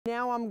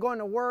now I'm going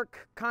to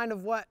work kind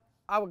of what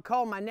I would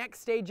call my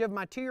next stage of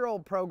my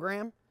 2-year-old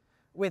program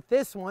with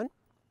this one.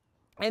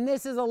 And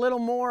this is a little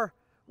more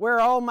where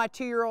all my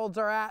 2-year-olds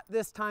are at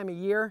this time of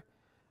year.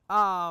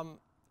 I'm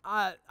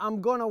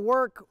going to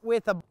work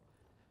with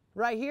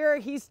right here,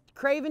 he's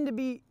craving to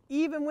be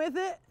even with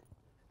it.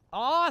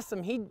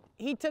 Awesome,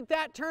 he took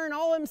that turn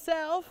all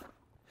himself.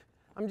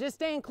 I'm just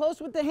staying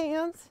close with the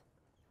hands.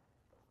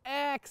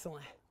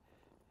 Excellent.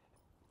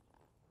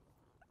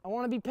 I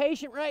want to be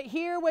patient right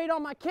here, wait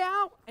on my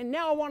cow, and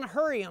now I want to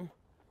hurry him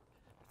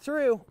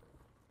through.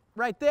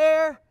 Right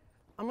there.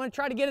 I'm going to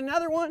try to get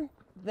another one.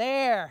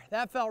 There,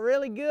 that felt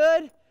really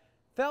good.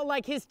 Felt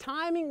like his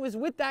timing was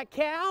with that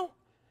cow.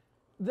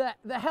 The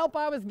help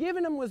I was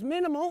giving him was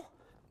minimal.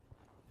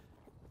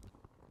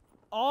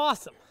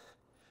 Awesome.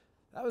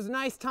 That was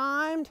nice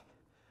timed.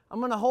 I'm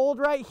going to hold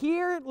right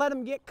here, let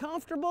him get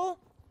comfortable.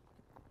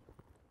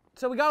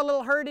 So we got a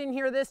little herd in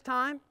here this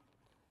time.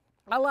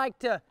 I like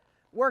to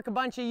work a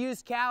bunch of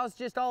used cows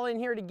just all in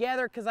here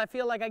together because I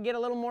feel like I get a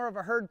little more of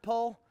a herd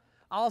pull.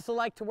 I also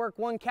like to work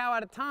one cow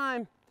at a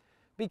time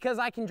because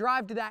I can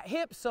drive to that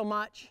hip so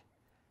much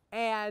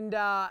and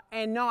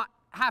not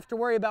have to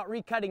worry about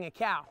recutting a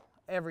cow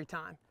every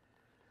time.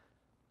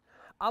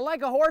 I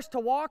like a horse to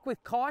walk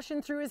with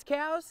caution through his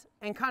cows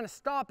and kind of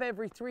stop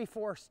every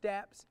 3-4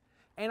 steps.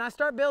 And I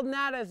start building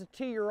that as a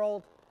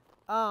 2-year-old.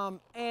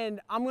 And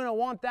I'm going to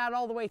want that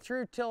all the way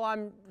through till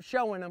I'm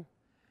showing them.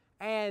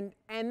 And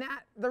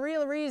that the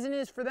real reason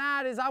is for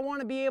that is I want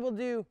to be able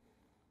to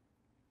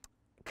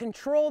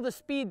control the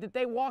speed that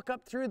they walk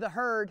up through the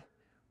herd.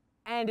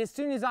 And as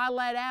soon as I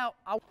let out,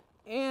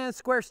 and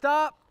square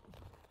stop.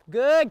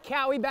 Good,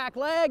 cowy back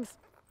legs.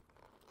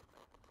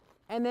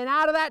 And then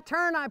out of that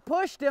turn, I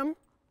pushed him.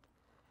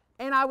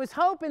 And I was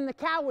hoping the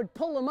cow would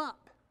pull him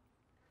up.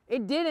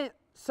 It didn't,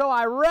 so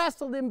I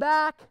wrestled him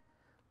back,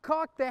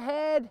 cocked the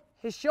head.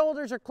 His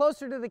shoulders are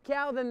closer to the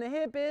cow than the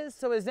hip is,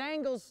 so his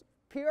angle's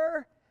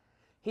pure.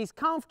 He's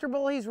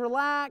comfortable, he's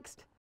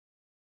relaxed.